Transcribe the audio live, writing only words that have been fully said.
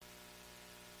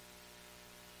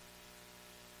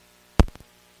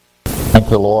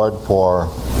the Lord for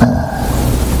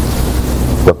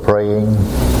the praying,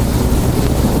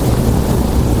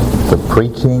 the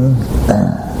preaching,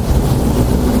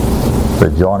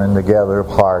 the joining together of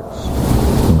hearts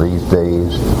in these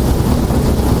days.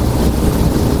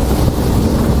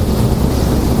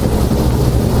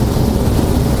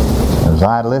 As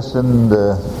I listened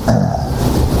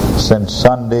since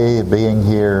Sunday, being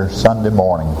here Sunday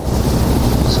morning,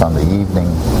 Sunday evening,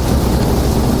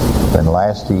 then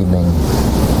last evening,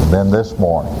 then this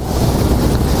morning,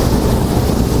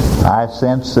 I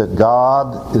sense that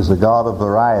God is a God of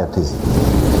variety.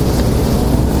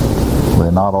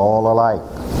 We're not all alike.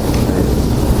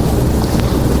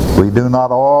 We do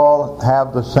not all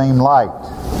have the same light.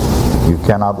 You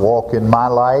cannot walk in my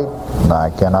light, and I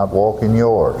cannot walk in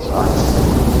yours.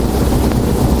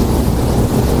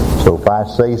 So if I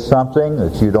say something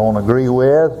that you don't agree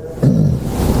with,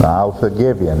 I'll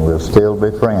forgive you and we'll still be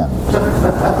friends.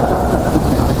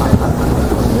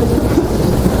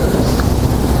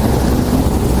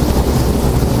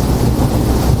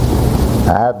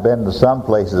 I've been to some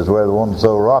places where the one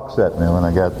throw rocks at me when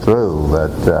I got through,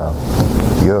 but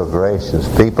you're gracious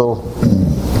people,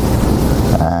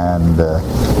 and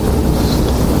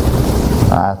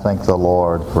I thank the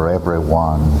Lord for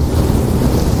everyone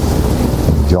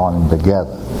joining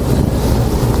together.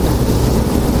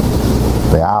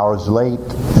 The hour's late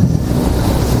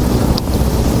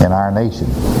in our nation.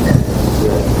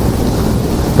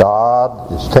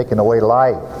 God is taking away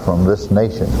life from this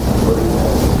nation.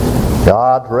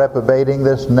 God's reprobating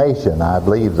this nation. I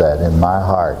believe that in my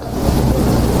heart.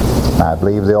 I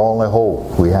believe the only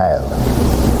hope we have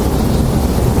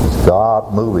is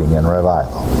God moving in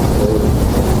revival.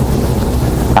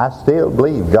 I still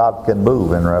believe God can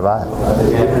move in revival.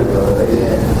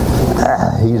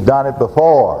 He's done it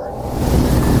before.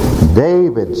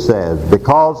 David says,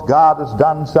 because God has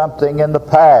done something in the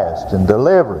past and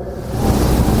delivered,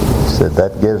 he said,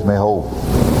 that gives me hope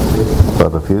for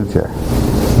the future.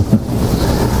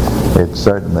 It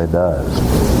certainly does.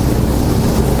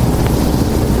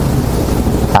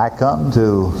 I come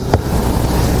to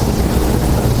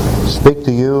speak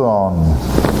to you on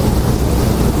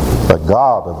the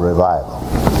God of revival.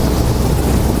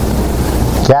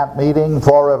 Camp meeting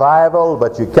for revival,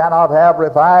 but you cannot have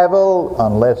revival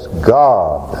unless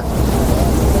God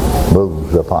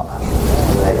moves upon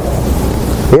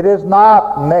us. It is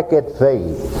not naked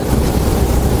faith.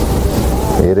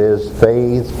 It is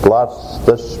faith plus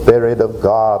the Spirit of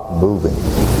God moving.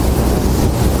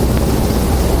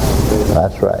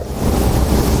 That's right.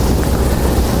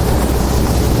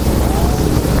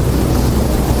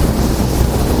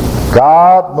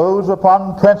 God moves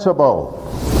upon principle.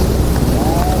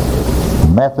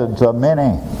 Methods are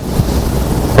many,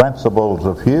 principles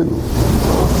are few.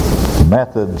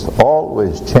 Methods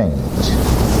always change,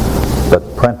 but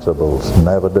principles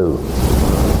never do.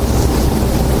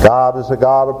 God is a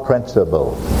God of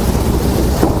principle.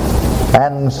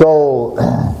 And so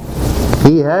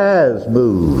He has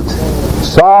moved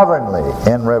sovereignly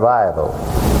in revival.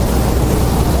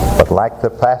 But like the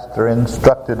pastor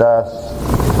instructed us,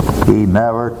 He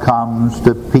never comes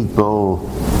to people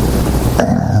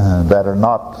that are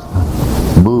not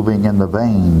moving in the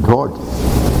vein toward Him.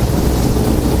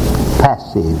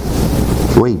 Passive,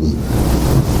 waiting.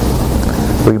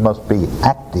 We must be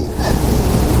active,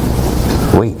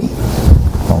 waiting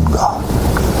on God.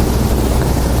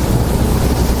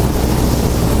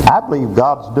 I believe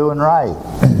God's doing right.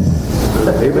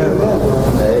 Amen.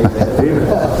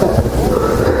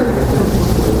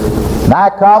 And I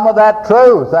come with that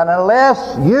truth, and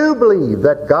unless you believe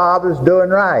that God is doing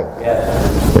right,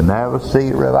 you'll never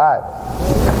see revival.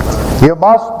 You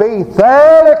must be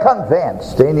thoroughly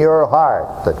convinced in your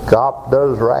heart that God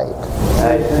does right.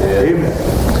 Amen.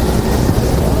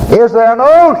 Is there an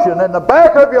ocean in the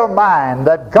back of your mind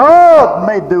that God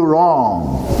may do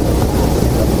wrong?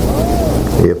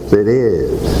 If it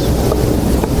is,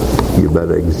 you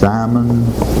better examine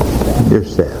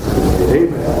yourself.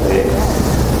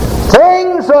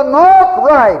 Things are not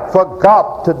right for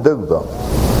God to do them.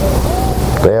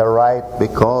 They're right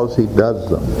because He does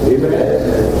them.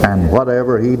 And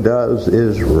whatever He does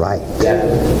is right.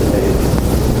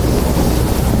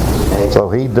 So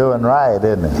He's doing right,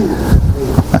 isn't He?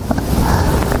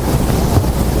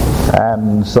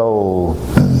 And so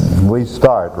we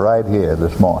start right here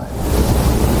this morning.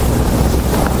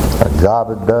 A God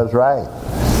that does right.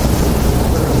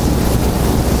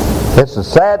 It's a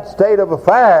sad state of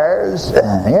affairs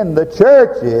in the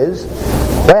churches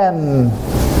when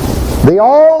the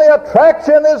only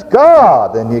attraction is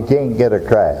God and you can't get a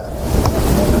crowd.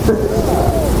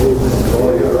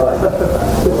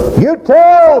 You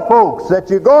tell folks that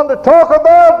you're going to talk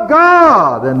about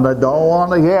God and they don't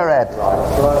want to hear it.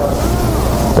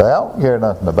 Well, hear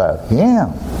nothing about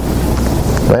Him.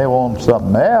 They want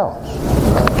something else.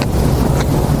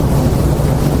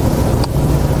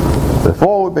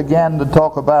 Before we began to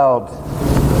talk about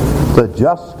the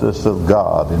justice of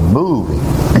God in moving,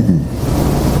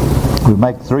 we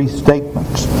make three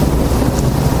statements,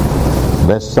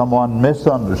 lest someone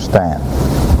misunderstand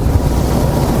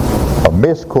or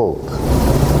misquote.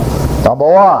 Number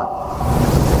one,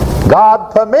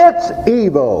 God permits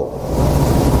evil,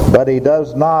 but He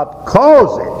does not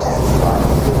cause it.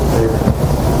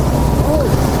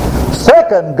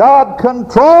 Second, God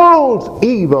controls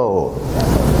evil,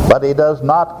 but He does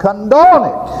not condone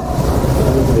it.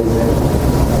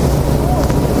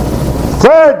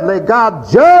 Thirdly, God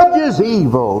judges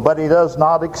evil, but He does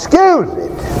not excuse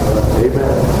it.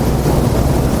 Amen.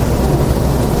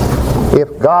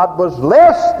 If God was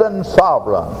less than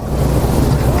sovereign,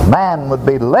 man would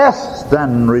be less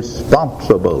than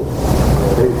responsible.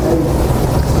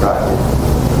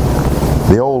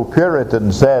 The old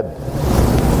Puritan said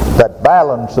that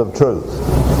balance of truth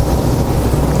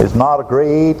is not a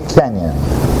great canyon.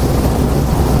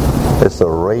 It's a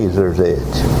razor's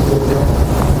edge.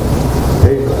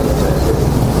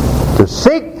 To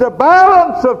seek the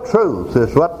balance of truth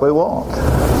is what we want.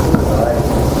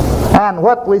 And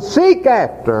what we seek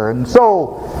after. And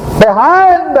so,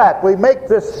 behind that, we make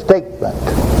this statement.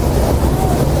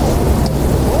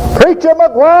 Preacher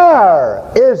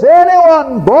McGuire, is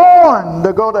anyone born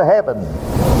to go to heaven?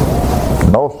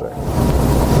 No, sir.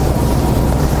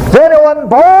 Is anyone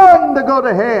born to go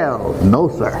to hell? No,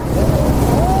 sir.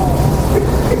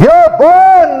 You're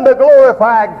born to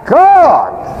glorify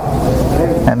God.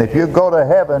 And if you go to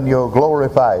heaven, you'll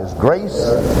glorify His grace.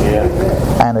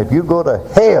 And if you go to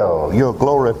hell, you'll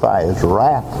glorify His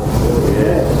wrath.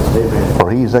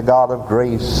 For He's a God of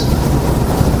grace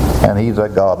and He's a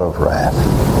God of wrath.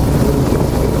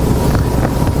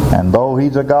 And though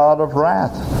He's a God of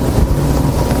wrath,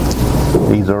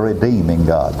 He's a redeeming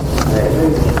God.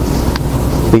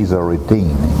 He's a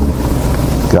redeeming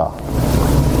God.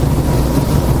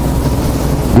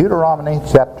 Deuteronomy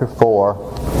chapter 4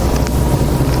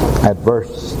 at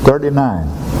verse 39.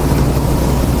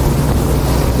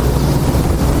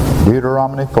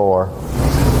 Deuteronomy 4,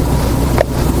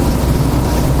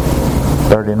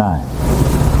 39.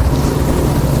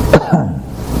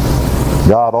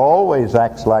 God always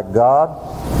acts like God.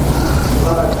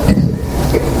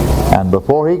 And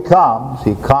before He comes,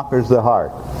 He conquers the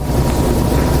heart.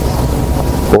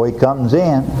 Before He comes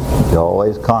in, He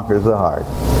always conquers the heart.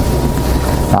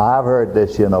 Now, I've heard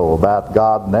this, about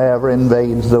God never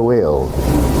invades the will.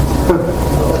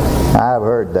 I've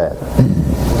heard that.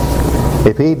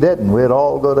 If He didn't, we'd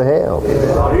all go to hell.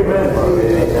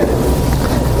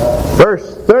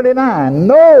 Verse 39,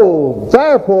 Know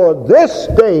therefore this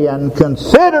day and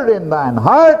consider in thine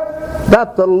heart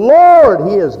that the Lord,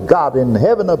 He is God in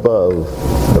heaven above,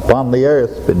 and upon the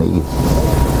earth beneath.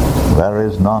 There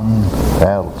is none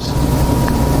else.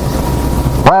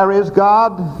 Where is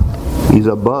God? He's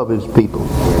above His people.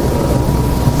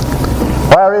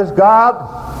 Where is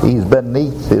God? He's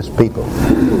beneath His people.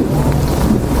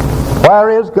 Where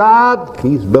is God?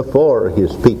 He's before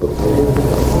His people.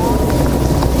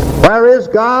 Where is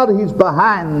God? He's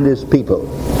behind His people.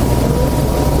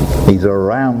 He's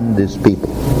around His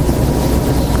people.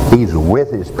 He's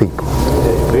with His people.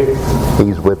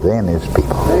 He's within His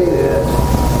people.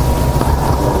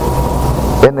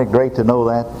 Isn't it great to know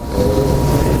that?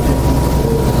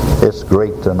 It's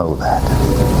great to know that.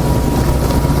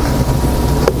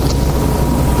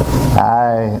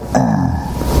 I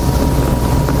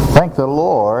thank the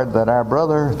Lord that our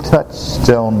brother touched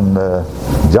on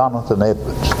Jonathan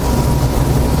Edwards.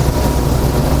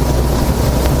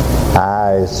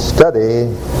 I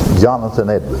study Jonathan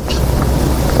Edwards.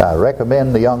 I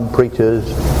recommend the young preachers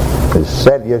to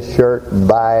sell your shirt and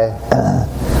buy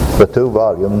the 2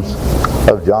 volumes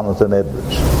of Jonathan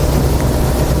Edwards.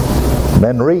 And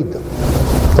then read them.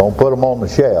 Don't put them on the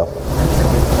shelf.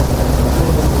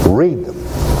 Read them.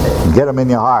 And get them in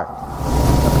your heart.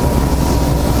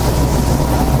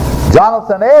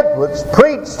 Jonathan Edwards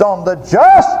preached on the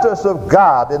justice of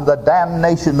God in the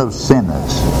damnation of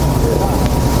sinners.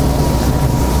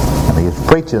 And he was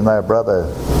preaching there, brother,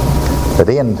 at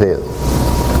Enfield.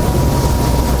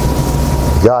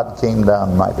 God came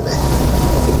down mightily.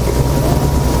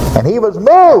 And he was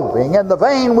moving in the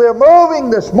vein we're moving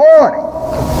this morning,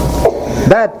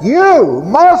 that you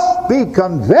must be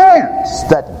convinced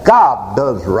that God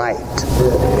does right.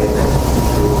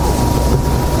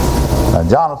 Now,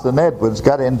 Jonathan Edwards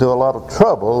got into a lot of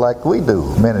trouble like we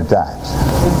do many times.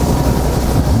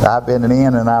 I've been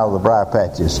in and out of the briar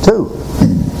patches too.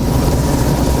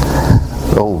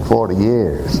 Old 40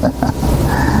 years.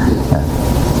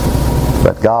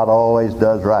 But God always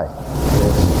does right.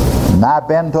 And I've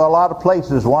been to a lot of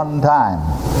places one time.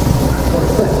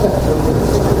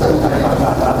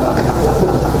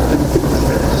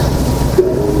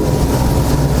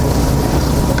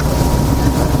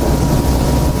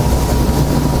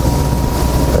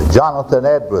 Jonathan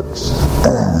Edwards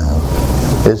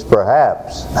is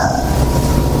perhaps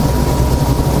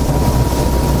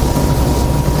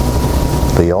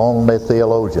the only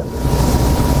theologian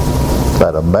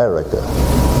that America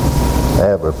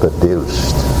ever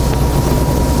produced.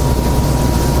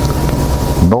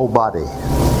 Nobody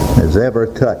has ever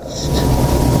touched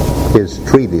his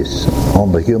treatise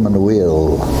on the human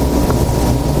will.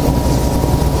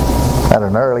 At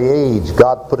an early age,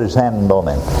 God put his hand on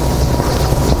him.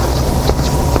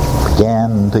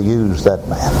 Began to use that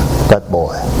man, that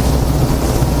boy.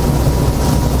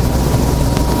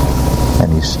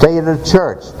 And he stayed at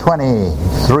church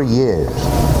 23 years.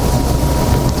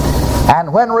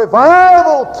 And when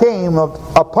revival came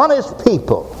upon his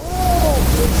people,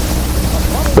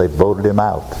 they voted him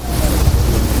out.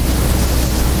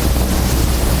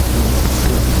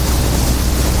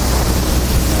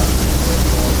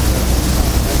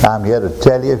 I'm here to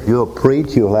tell you, if you'll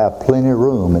preach, you'll have plenty of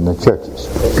room in the churches.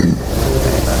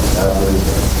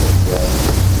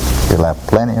 You'll have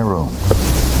plenty of room.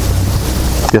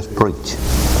 Just preach.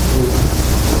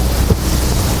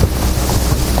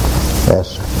 Yes,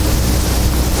 sir.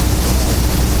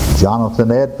 Jonathan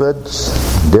Edwards,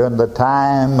 during the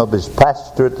time of his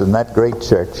pastorate in that great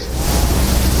church,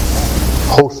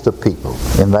 host of people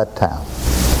in that town,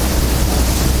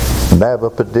 never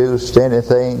produced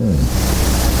anything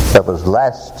that was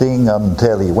lasting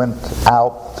until he went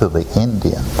out to the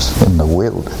Indians in the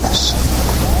wilderness.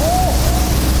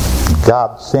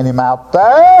 God sent him out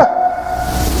there,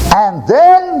 and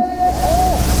then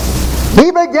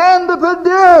he began to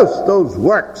produce those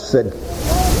works that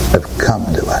have come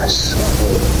to us.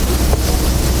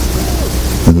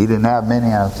 And he didn't have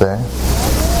many out there.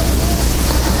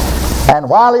 And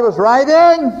while he was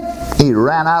writing, he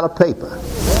ran out of paper.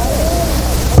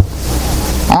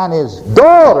 And his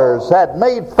daughters had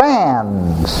made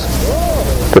fans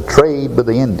to trade with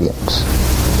the Indians.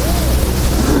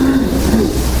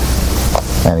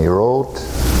 And he wrote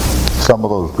some of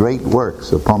those great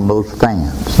works upon those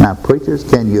fans. Now, preachers,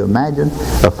 can you imagine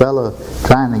a fellow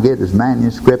trying to get his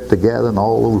manuscript together and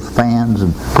all those fans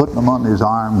and putting them on his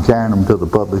arm, carrying them to the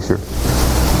publisher?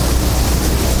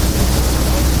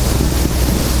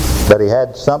 But he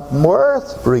had something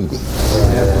worth reading.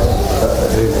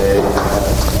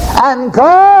 And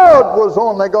God was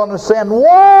only going to send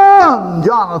one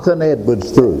Jonathan Edwards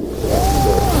through.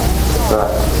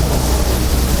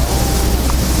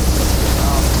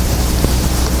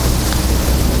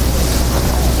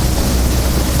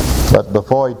 But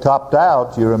before he topped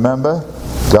out, you remember,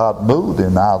 God moved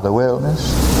him out of the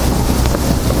wilderness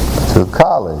to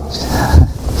college.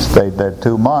 Stayed there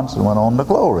 2 months and went on to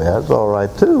glory. That's all right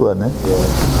too, wasn't it?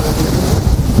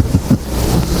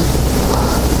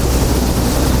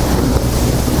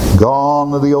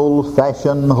 Gone are the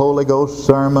old-fashioned Holy Ghost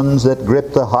sermons that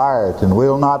grip the heart and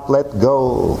will not let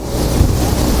go.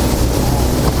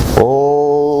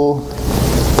 Oh,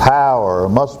 power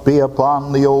must be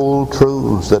upon the old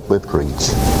truths that we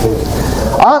preach.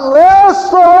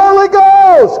 Unless the Holy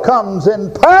Ghost comes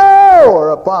in power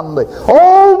upon the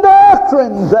old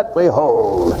doctrines that we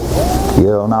hold,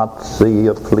 you'll not see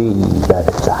a flea at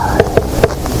its eye.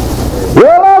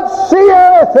 You'll not see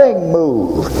anything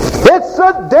move. It's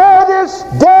the deadest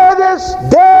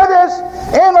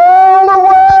in all the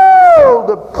world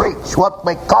to preach what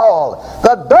we call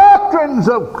the doctrines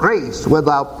of grace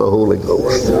without the Holy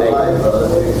Ghost.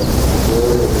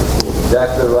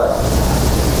 Exactly right.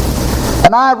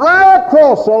 And I run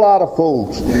across a lot of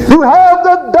folks who have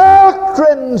the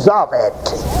doctrines of it,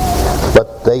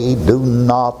 but they do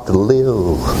not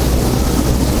live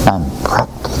and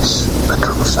practice the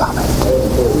truth of it.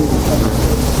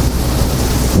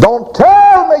 Don't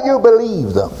tell me you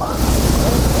believe them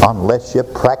unless you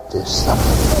practice them.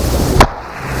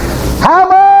 How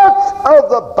much of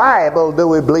the Bible do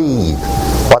we believe?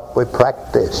 What we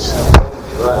practice.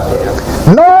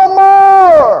 No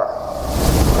more.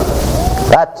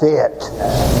 That's it.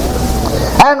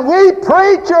 And we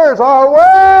preachers are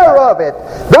aware of it.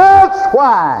 That's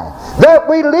why that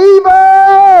we leave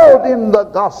out in the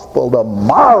gospel the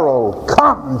moral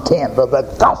content of the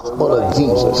gospel of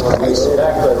Jesus Christ.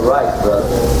 Exactly right, brother.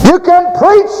 You can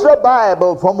preach the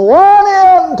Bible from one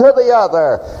end to the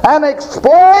other and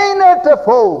explain it to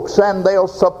folks, and they'll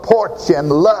support you and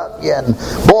love you, and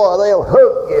boy, they'll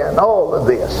hug you and all of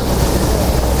this.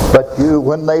 But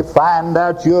when they find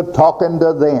out you're talking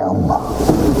to them,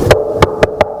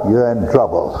 you're in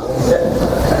trouble.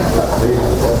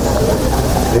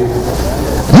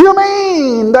 You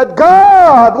mean that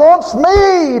God wants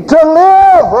me to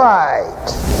live right?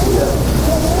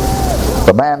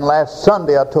 The man last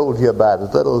Sunday I told you about,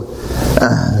 his little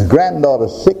granddaughter,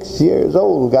 6 years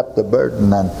old, got the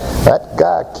burden, and that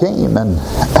guy came, and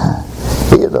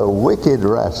he's a wicked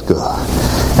rascal.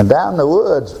 And down the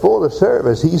woods before the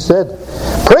service, he said,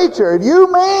 "Preacher, you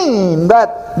mean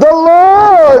that the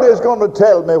Lord is going to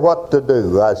tell me what to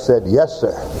do?" I said, "Yes,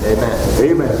 sir." Amen.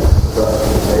 Amen.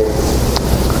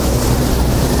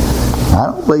 I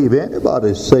don't believe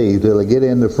anybody's saved till they get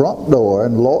in the front door,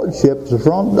 and lordship's the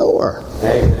front door.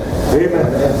 Amen.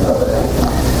 Amen.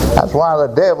 That's why the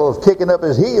devil's kicking up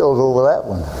his heels over that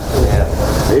one. Yeah.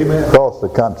 Amen. Across the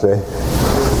country.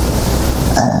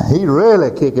 He's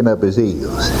really kicking up his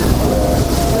heels.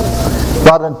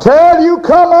 But until you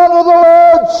come under the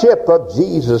lordship of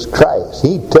Jesus Christ,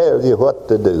 he tells you what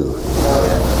to do.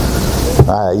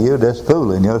 You're just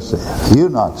fooling yourself. You're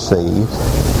not saved.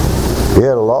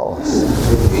 You're lost.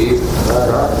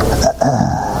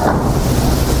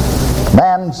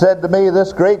 Man said to me,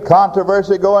 this great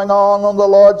controversy going on the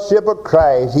lordship of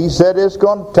Christ, he said it's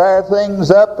going to tear things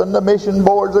up and the mission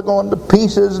boards are going to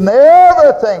pieces and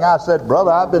everything. I said,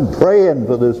 brother, I've been praying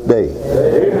for this day.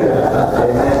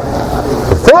 Amen.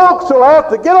 Folks will have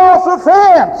to get off the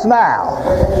fence now.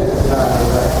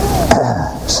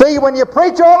 See, when you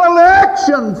preach on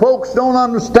election, folks don't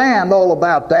understand all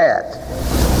about that.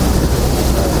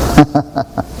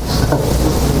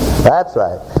 That's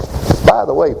right. By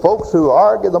the way, folks who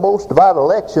argue the most about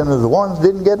election are the ones who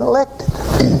didn't get elected.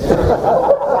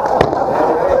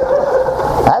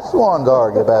 That's the ones who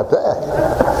argue about that.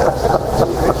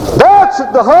 That's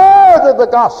at the heart of the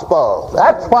gospel.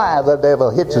 That's why the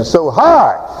devil hits it so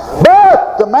hard.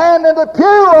 But the man in the pew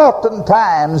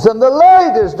oftentimes and the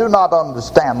ladies do not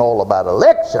understand all about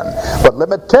election. But let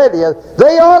me tell you,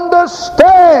 they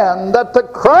understand that the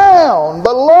crown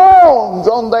belongs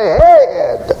on the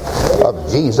head of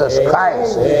Jesus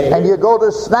Christ. And you go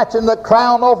to snatching the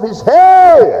crown off his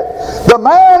head. The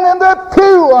man in the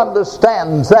pew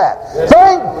understands that.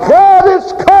 Thank God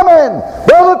it's coming.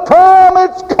 Brother Tom,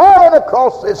 it's coming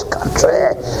across this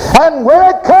country. And when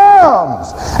it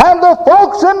comes, and the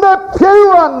folks in the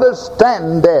pew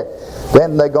understand it,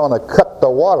 then they're going to cut the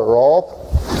water off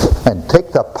and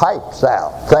take the pipes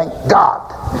out. Thank God.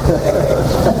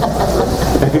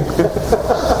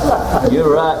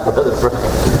 You're right, Brother Frank.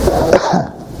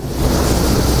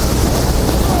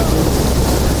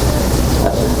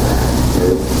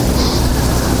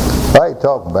 What are you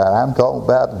talking about? I'm talking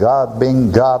about God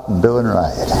being God and doing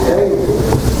right.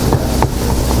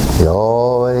 He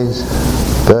always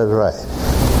does right.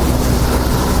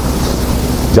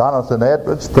 Jonathan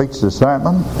Edwards preached a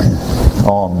sermon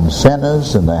on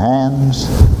sinners in the hands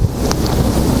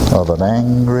of an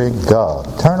angry God.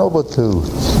 Turn over to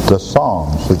the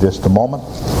Psalms for just a moment.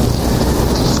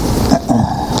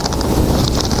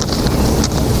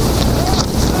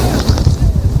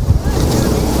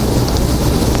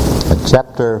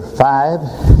 Chapter 5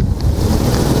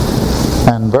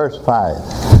 and verse 5.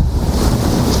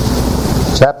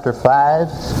 Chapter 5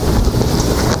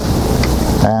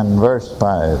 and verse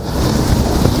 5.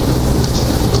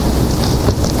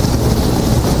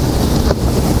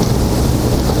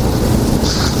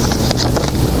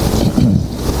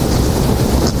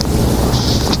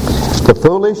 The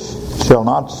foolish shall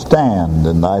not stand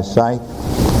in thy sight.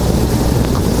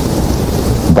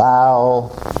 Thou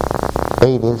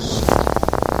hatest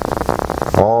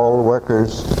all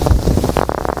workers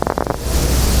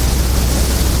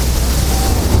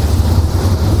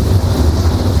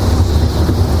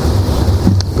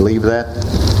believe that?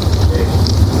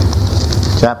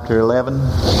 Chapter 11.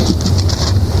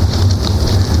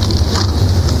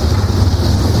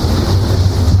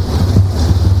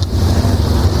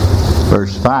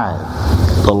 Verse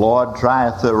 5. The Lord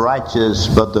trieth the righteous,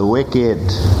 but the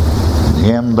wicked,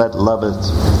 him that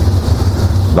loveth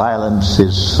violence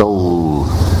his soul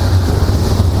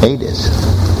hateth.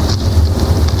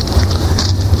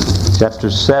 Chapter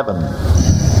 7,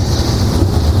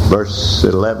 verse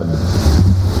 11.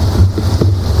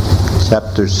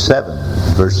 Chapter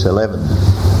 7, verse 11.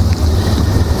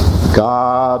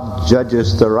 God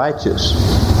judges the righteous.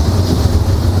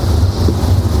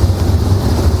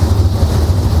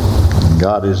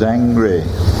 God is angry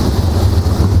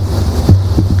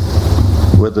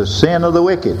with the sin of the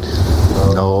wicked.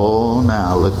 Oh,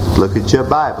 now look at your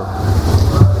Bible.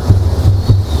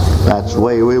 That's the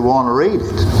way we want to read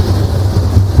it.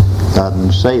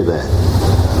 Doesn't say that.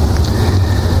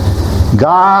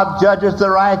 God judges the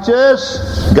righteous.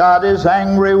 God is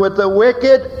angry with the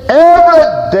wicked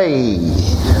every day.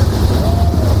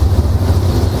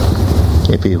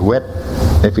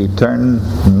 If he turn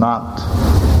not,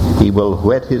 he will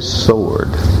whet his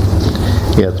sword.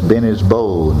 He hath bent his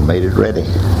bow and made it ready.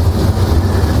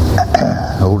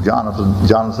 Old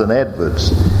Jonathan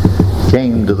Edwards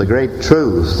came to the great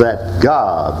truth that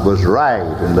God was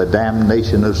right in the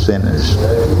damnation of sinners.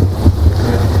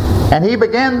 And he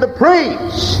began to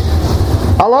preach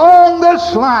along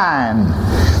this line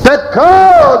that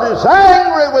God is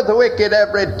angry with the wicked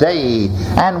every day.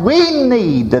 And we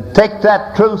need to take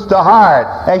that truth to heart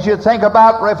as you think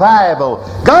about revival.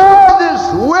 God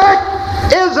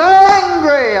is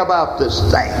angry about this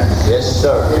thing. Yes,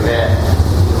 sir. Amen.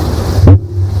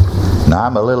 Now,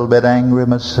 I'm a little bit angry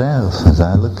myself as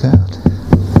I look out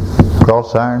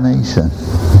across our nation.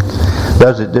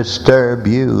 Does it disturb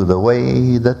you the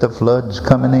way that the flood's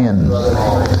coming in?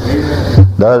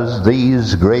 Does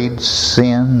these great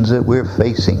sins that we're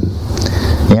facing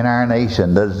in our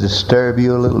nation, does it disturb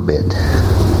you a little bit?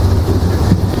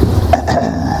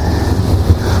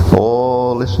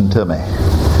 Oh, listen to me.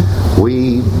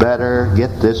 We better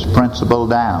get this principle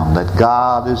down that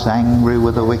God is angry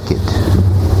with the wicked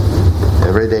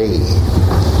every day.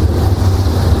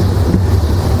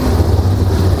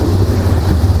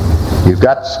 You've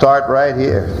got to start right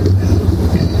here.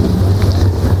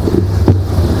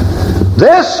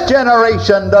 This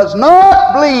generation does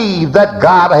not believe that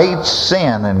God hates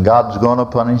sin and God's going to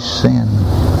punish sin.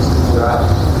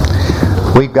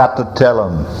 We've got to tell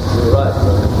them. You're right,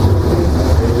 brother.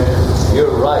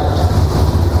 You're right.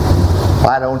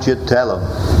 Why don't you tell them?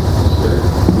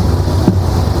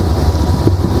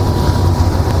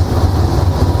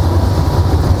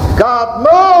 God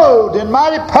moved in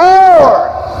mighty power.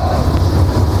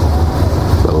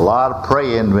 But a lot of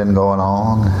praying been going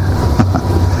on.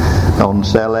 Don't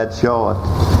sell that short.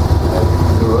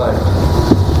 You're right.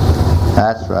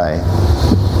 That's right.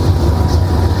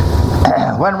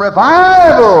 When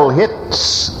revival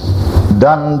hits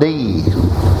Dundee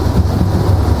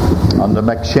under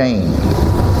McShane,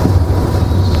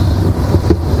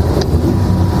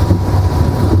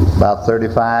 about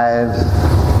 35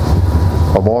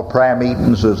 or more prayer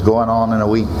meetings was going on in a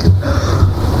week.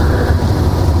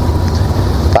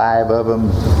 5 of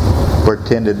them were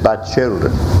attended by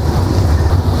children.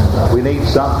 We need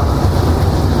something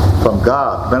from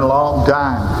God. It's been a long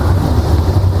time.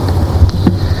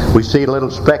 We see a little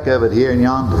speck of it here and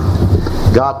yonder.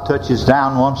 God touches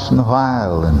down once in a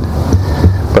while,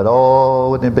 but oh,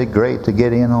 wouldn't it be great to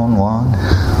get in on one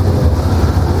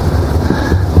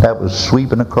that was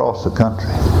sweeping across the country?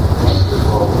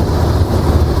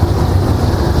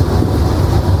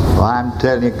 Well, I'm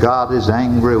telling you, God is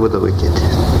angry with the wicked.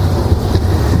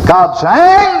 God's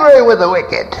angry with the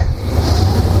wicked.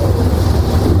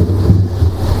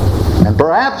 And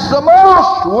perhaps the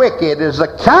most wicked is the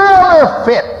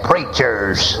counterfeit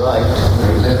preachers. Right.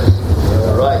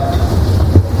 Right.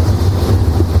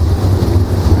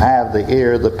 Have the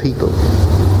ear of the people.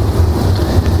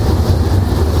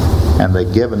 And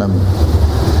they've given them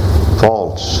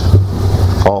false.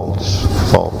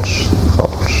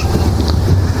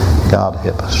 God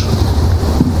help us.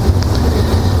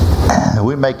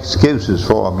 We make excuses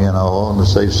for them, and to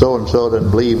say so-and-so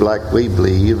doesn't believe like we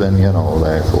believe, and,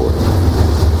 therefore.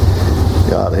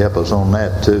 God help us on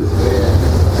that, too.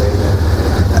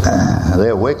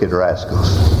 They're wicked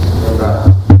rascals.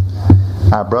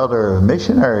 Our brother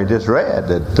missionary just read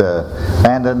that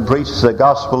man doesn't preach the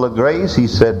gospel of grace. He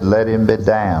said, let him be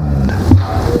damned.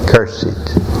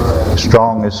 Cursed.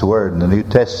 Strongest word in the New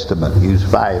Testament, used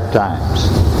 5 times.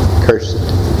 Cursed.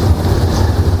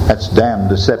 That's damned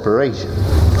to separation.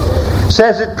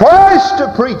 Says it twice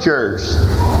to preachers.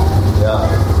 Yeah.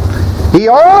 He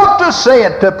ought to say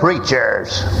it to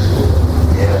preachers.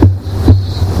 Yeah.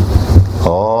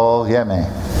 Oh, hear me.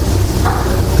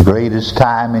 The greatest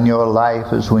time in your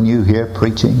life is when you hear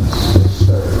preaching.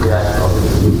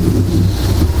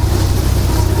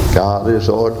 God is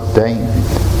ordained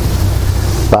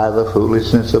by the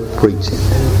foolishness of preaching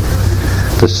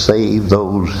to save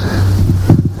those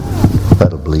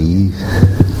that'll believe.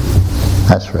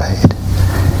 That's right.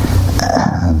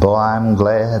 Boy, I'm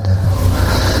glad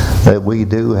that we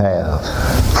do have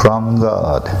from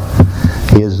God,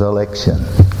 His election.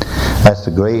 That's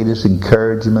the greatest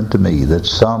encouragement to me, that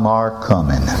some are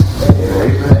coming.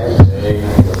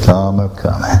 Some are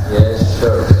coming. Yes,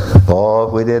 sir. Boy,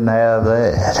 if we didn't have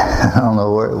that, I don't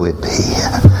know where we'd be.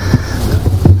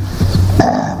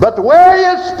 But the way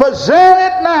it's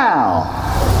presented now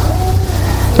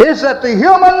is that the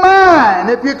human mind,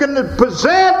 if you can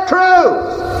present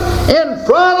truth in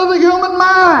front of the human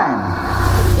mind,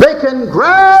 they can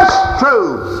grasp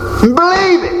truth, and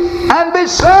believe it, and be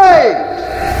saved.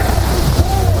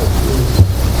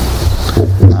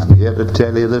 I'm here to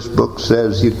tell you, this book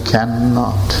says you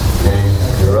cannot.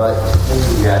 You're right.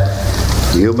 Yeah.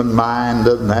 The human mind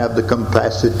doesn't have the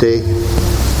capacity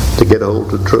to get a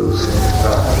hold of truth.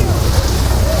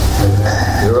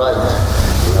 You're right.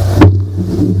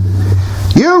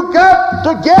 You got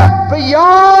to get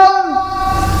beyond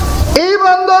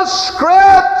even the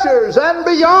Scriptures and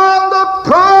beyond the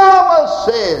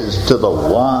promises to the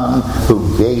one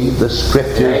who gave the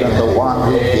Scriptures and the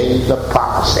one who gave the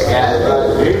promises.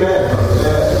 Amen.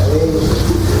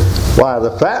 Why,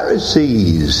 the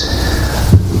Pharisees,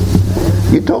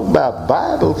 you talk about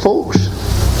Bible, folks.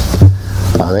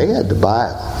 Well, they had the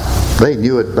Bible. They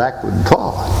knew it backward and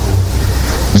forward.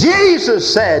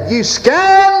 Jesus said, you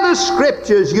scan the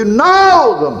Scriptures, you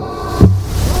know them.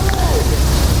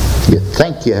 You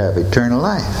think you have eternal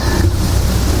life,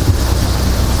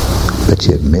 but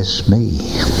you miss me.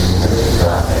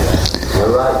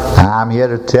 I'm here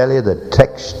to tell you that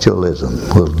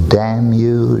textualism will damn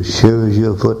you as sure as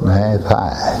you're a foot and a half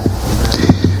high.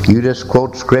 You just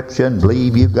quote Scripture and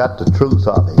believe you've got the truth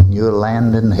of it, and you'll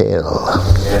land in hell.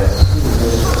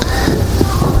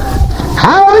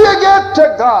 How do you get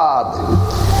to God?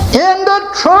 In the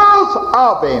truth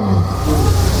of Him.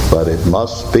 But it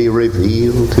must be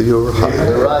revealed to your heart.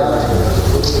 You're right.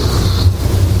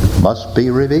 Must be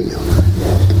revealed.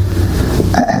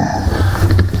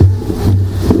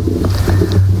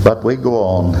 But we go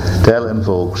on telling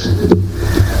folks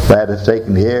that if they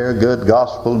can hear a good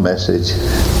gospel message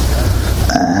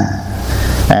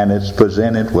and it's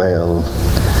presented well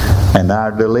and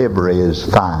our delivery is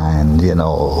fine, you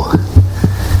know,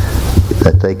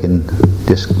 that they can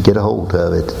just get a hold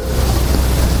of it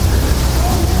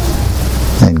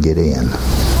and get in.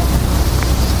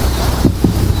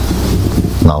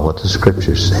 Not what the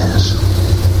Scripture says.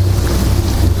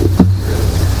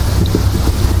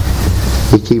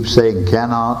 He keeps saying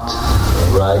cannot,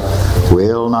 Right.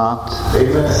 will not.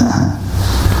 Amen.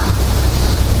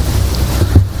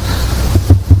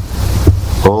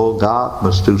 Oh, God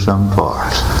must do something for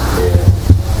us.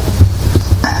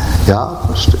 God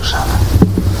must do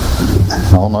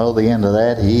something. On the other end of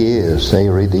that, He is a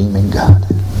redeeming God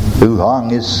who hung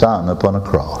His Son upon a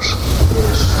cross.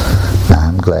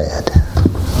 I'm glad.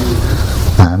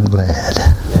 I'm glad.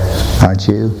 Aren't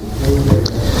you?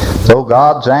 Though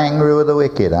God's angry with the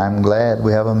wicked, I'm glad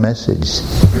we have a message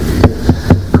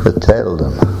to tell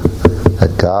them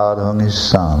that God hung His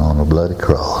Son on a bloody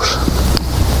cross.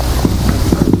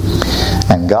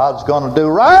 And God's going to do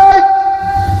right.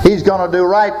 He's going to do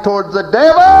right toward the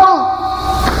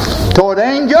devil, toward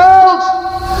angels,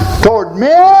 toward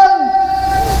men,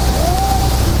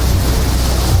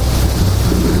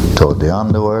 toward the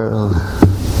underworld.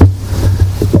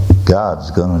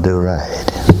 God's going to do right.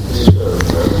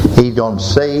 He's going to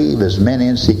save as many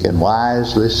as He can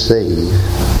wisely save.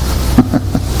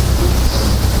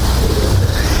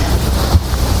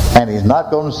 And He's not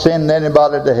going to send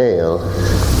anybody to hell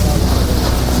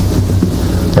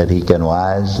that He can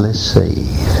wisely save.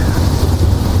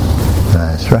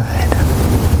 That's right.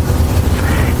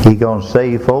 He's going to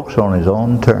save folks on His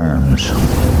own terms.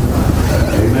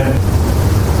 Amen.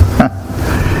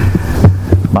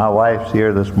 My wife's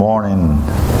here this morning.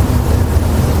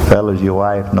 Fellas, your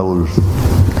wife knows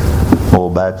more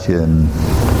about you than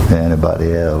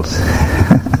anybody else.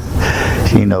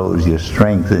 She knows your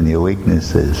strengths and your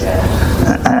weaknesses.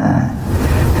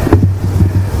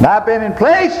 And I've been in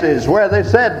places where they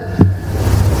said,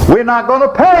 we're not going to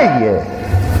pay you.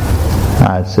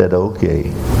 I said,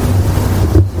 okay.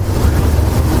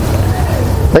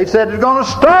 They said, they're going to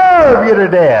starve you to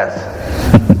death.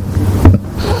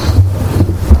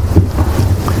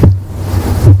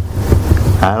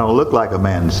 I don't look like a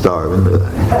man starving, do I?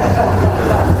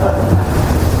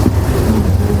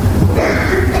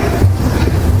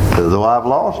 Though I've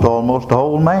lost almost a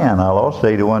whole man. I lost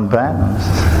 81 pounds.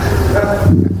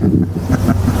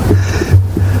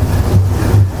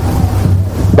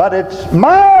 But it's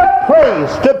my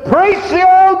place to preach the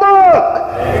old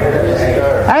book.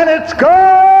 And it's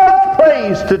God's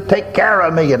place to take care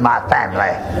of me and my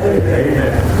family.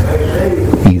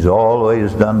 He's He's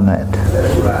always done that.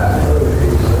 That's right.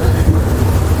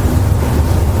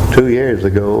 2 years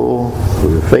ago,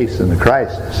 we were facing a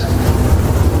crisis.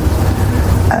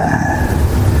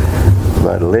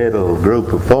 But a little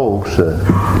group of folks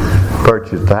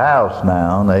purchased a house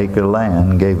now, an acre of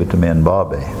land, and gave it to me and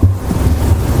Bobby.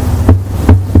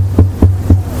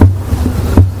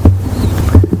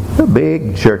 The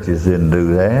big churches didn't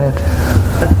do that.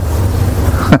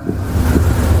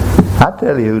 I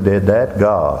tell you who did that?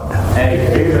 God.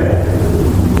 Amen.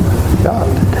 God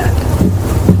did that.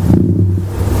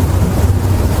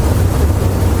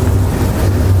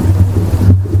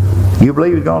 You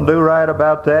believe He's going to do right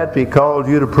about that if He calls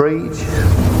you to preach?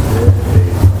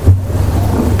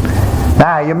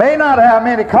 Now, you may not have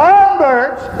many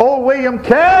converts. Old William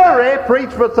Carey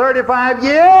preached for 35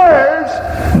 years.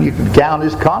 You can count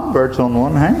his converts on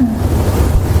one hand.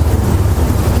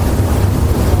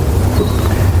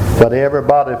 But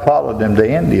everybody followed him to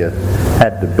India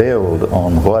had to build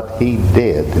on what he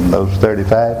did in those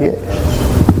 35 years.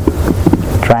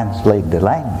 Translate the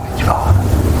language for them.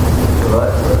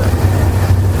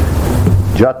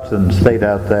 Judson stayed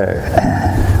out there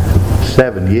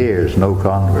 7 years, no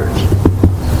converts.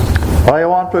 What do you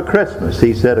want for Christmas?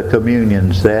 He said a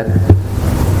communion set.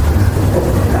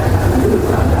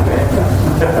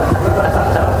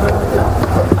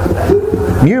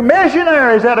 New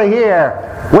missionaries that are here.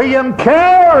 William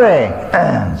Carey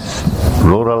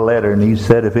wrote a letter, and he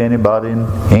said if anybody in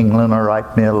England will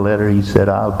write me a letter, he said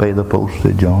I'll pay the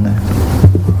postage on it.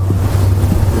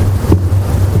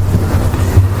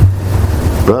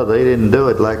 Brother, they didn't do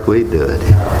it like we do it.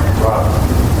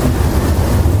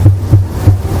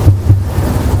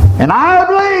 And I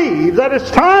believe that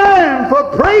it's time for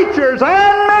preachers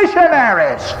and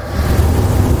missionaries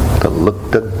to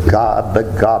look to God, the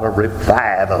God of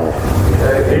revival,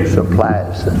 who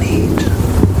supplies the needs.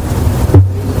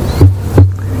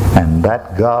 And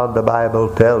that God, the Bible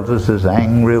tells us, is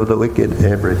angry with the wicked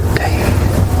every day.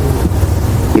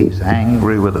 He's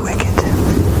angry with the wicked.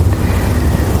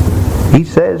 He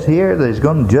says here that He's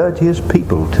going to judge His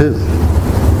people too.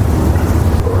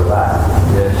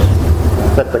 Yes.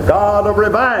 That the God of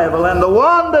revival and the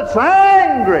one that's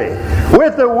angry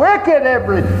with the wicked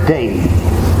every day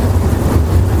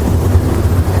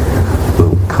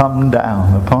will come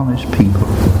down upon His people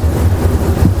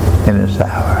in this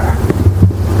hour.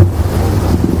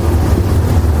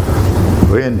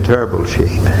 We're in terrible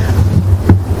shape.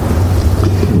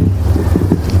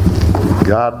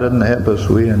 God doesn't help us,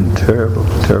 we're in terrible,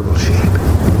 terrible shape.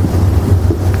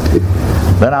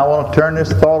 Then I want to turn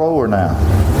this thought over now.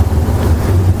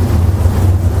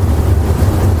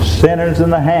 Sinners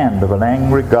in the hand of an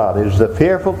angry God. It is a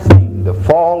fearful thing to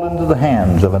fall into the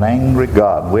hands of an angry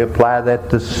God. We apply that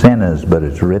to sinners, but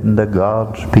it's written to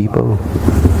God's people.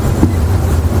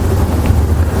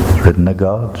 It's written to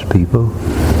God's people.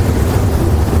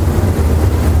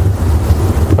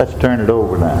 Let's turn it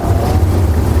over now.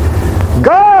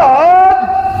 God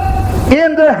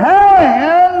in the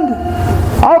hand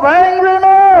of angry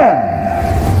men.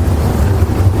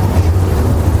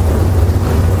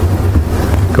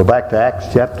 Go back to Acts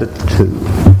chapter 2.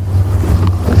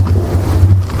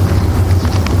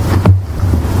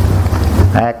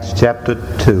 Acts chapter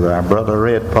 2. Our brother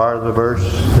read part of the verse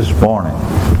this morning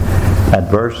at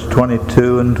verse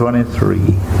 22 and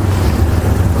 23.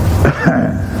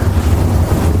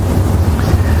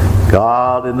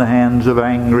 God in the hands of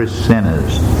angry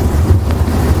sinners.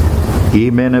 Ye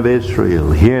men of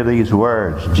Israel, hear these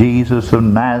words. Jesus of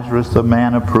Nazareth, the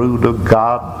man approved of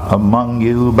God among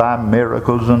you by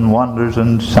miracles and wonders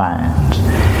and signs,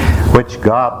 which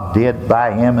God did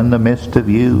by Him in the midst of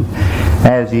you,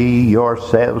 as ye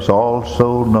yourselves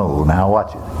also know. Now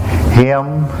watch it.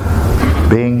 Him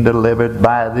being delivered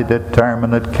by the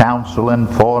determinate counsel and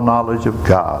foreknowledge of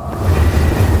God.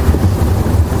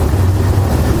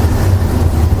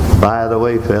 By the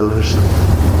way, fellas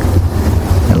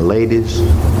and ladies,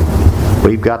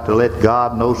 we've got to let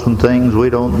God know some things we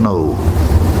don't know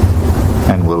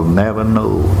and will never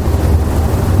know.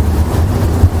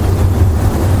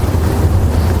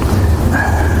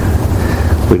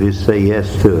 We just say yes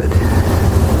to it.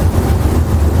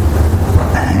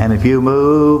 And if you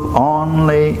move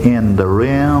only in the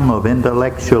realm of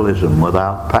intellectualism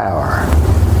without power,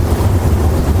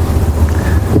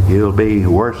 you'll be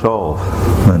worse off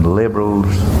than liberals,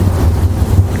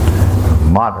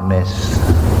 modernists,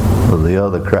 or the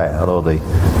other crowd, or the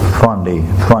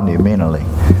fundamentally,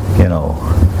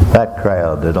 that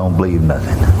crowd that don't believe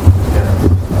nothing.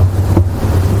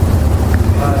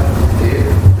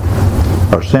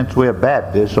 Or since we're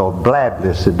Baptists or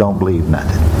Blabdists that don't believe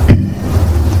nothing.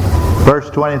 Verse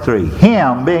 23,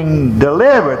 him being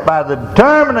delivered by the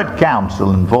determinate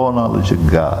counsel and foreknowledge of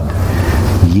God,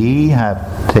 ye have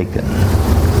taken.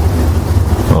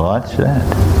 What's that?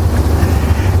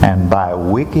 And by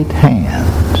wicked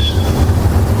hands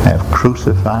have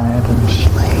crucified and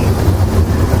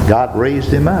slain. God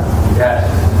raised him up. Yes.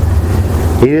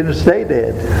 He didn't stay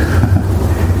dead.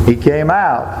 He came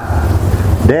out.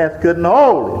 Death couldn't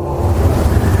hold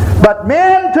him. But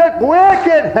men took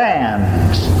wicked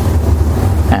hands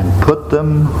and put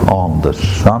them on the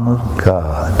Son of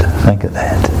God. Think of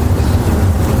that.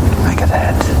 Think of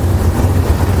that.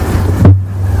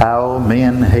 How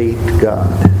men hate God.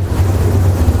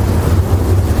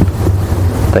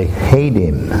 They hate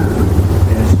him.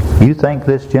 You think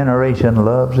this generation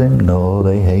loves him? No,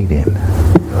 they hate him.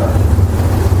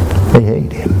 They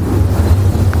hate him.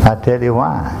 I tell you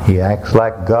why. He acts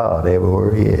like God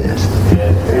everywhere he is.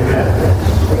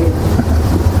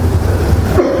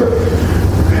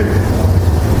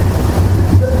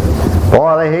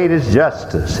 Boy, they hate his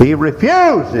justice. He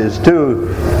refuses to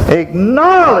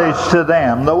acknowledge to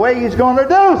them the way he's going to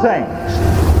do things.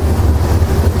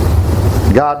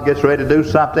 God gets ready to do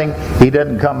something. He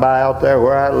doesn't come by out there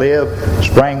where I live,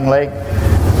 Spring Lake,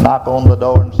 knock on the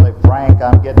door and say, Frank,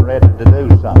 I'm getting ready to do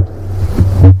something.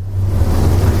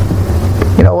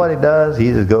 You know what he does?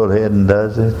 He just goes ahead and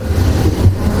does it.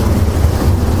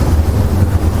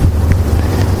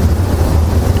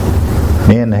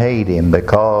 Men hate him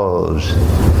because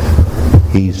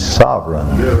he's sovereign.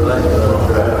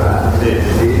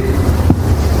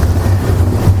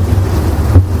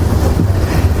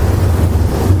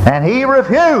 And he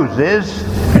refuses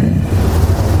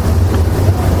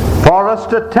for us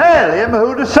to tell him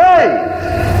who to save.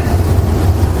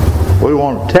 We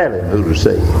want to tell him who to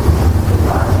save.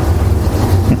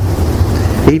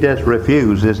 He just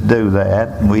refuses to do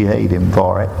that, and we hate him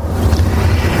for it.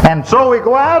 And so we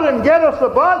go out and get us a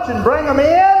bunch and bring them in,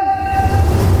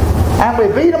 and we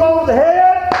beat them over the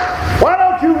head. Why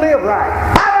don't you live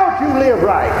right? Why don't you live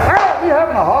right? Why don't you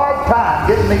having a hard time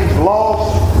getting these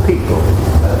lost people?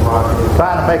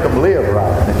 Trying to make them live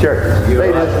right in the church.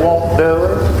 They just won't do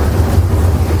it.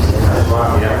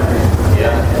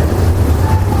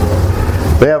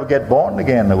 If they ever get born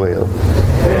again, they will.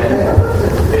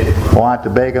 Won't have to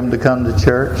beg them to come to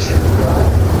church.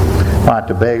 Won't have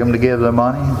to beg them to give their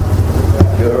money.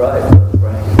 You're right, Brother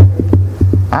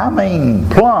Frank. I mean,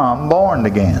 plumb born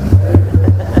again.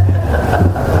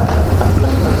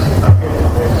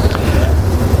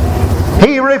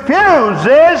 He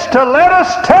refuses to let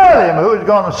us tell him who's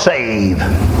going to save.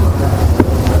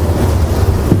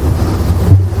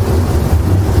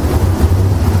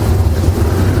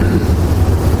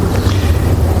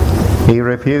 He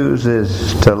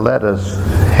refuses to let us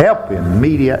help him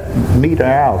mete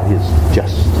out his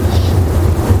justice.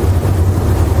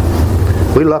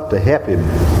 We love to help him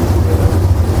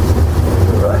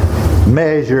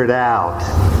measure it out.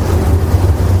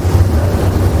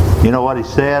 You know what he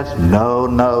says? No,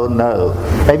 no, no.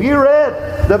 Have you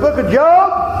read the book of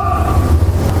Job?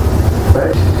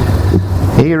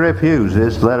 He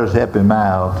refuses to let us help him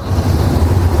out.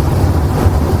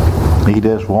 He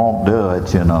just won't do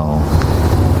it, you know.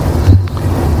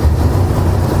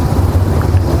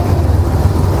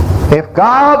 If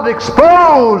God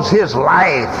exposed his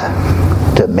life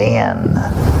to men,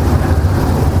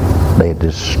 they'd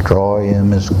destroy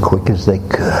him as quick as they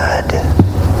could.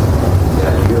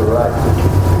 You're right.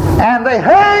 And they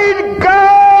hate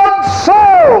God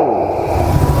so,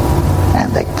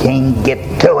 and they can't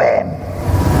get to him,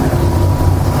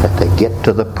 that they get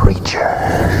to the preacher.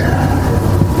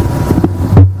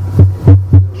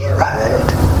 Right.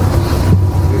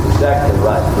 You're exactly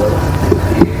right,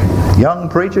 brother. Young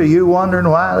preacher, you wondering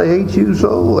why they hate you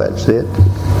so? That's it.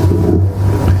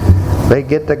 They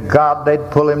get to God, they'd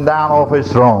pull him down off his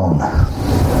throne.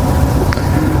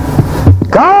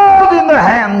 God in the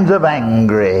hands of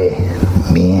angry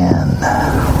men.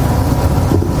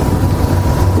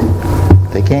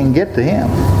 They can't get to him.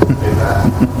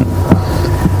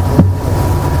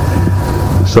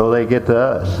 So they get to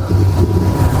us.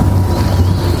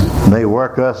 They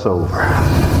work us over.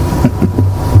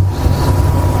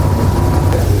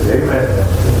 Amen.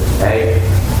 Hey.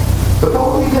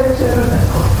 Before we get to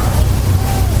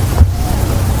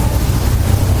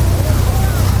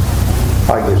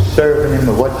Are you serving him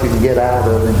with what you can get out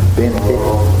of him, benefit?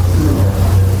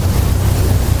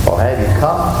 Or have you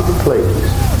come to the place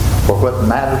for what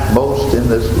matters most in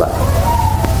this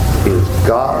life is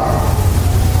God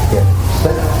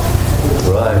himself?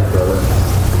 Right, brother.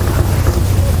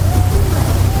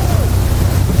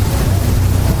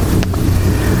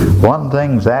 One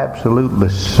thing's absolutely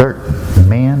certain.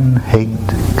 men hate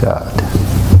God.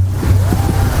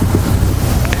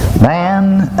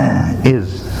 Man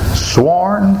is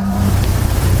sworn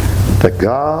to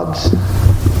God's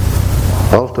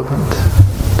ultimate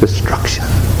destruction.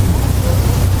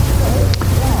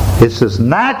 It's as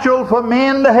natural for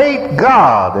men to hate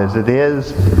God as it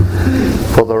is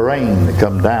for the rain to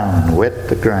come down and wet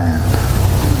the ground.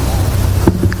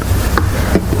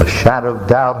 A shadow of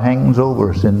doubt hangs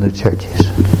over us in the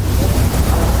churches.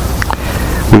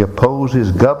 We oppose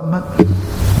His government.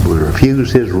 We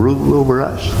refuse His rule over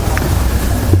us.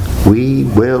 We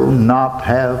will not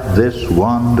have this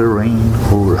one to reign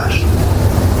over us.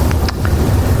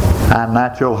 Our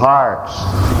natural hearts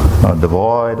are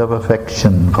devoid of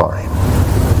affection for Him.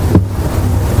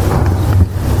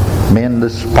 Men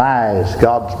despise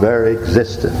God's very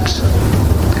existence.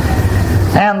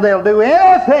 And they'll do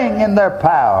anything in their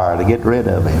power to get rid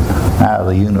of Him out of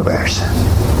the universe.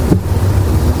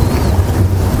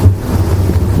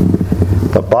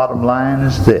 The bottom line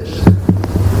is this.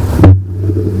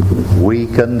 We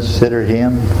consider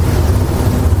Him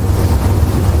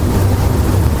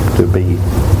to be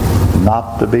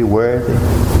not to be worthy.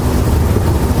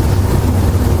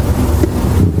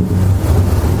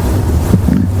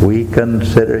 We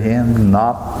consider Him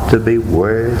not to be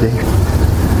worthy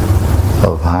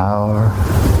of our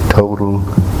total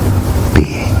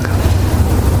being.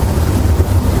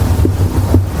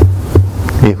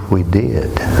 If we did,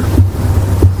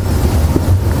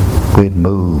 we'd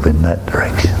move in that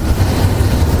direction.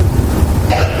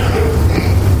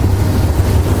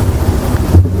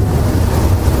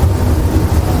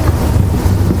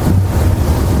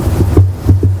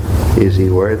 Is He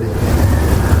worthy?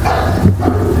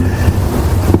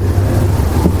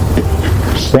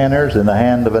 Sinners in the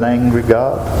hand of an angry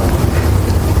God.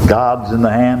 God's in the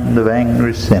hand of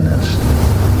angry sinners.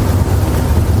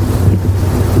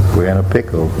 We're in a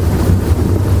pickle.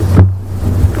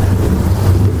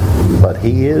 But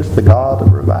He is the God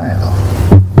of revival.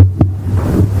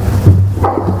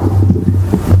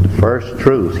 The first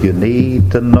truth you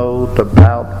need to know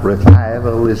about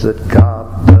revival is that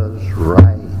God does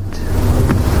right.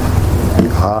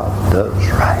 God does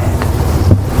right.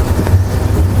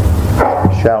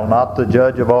 Shall not the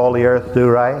judge of all the earth do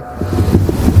right?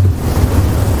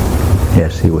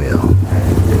 Yes, He will.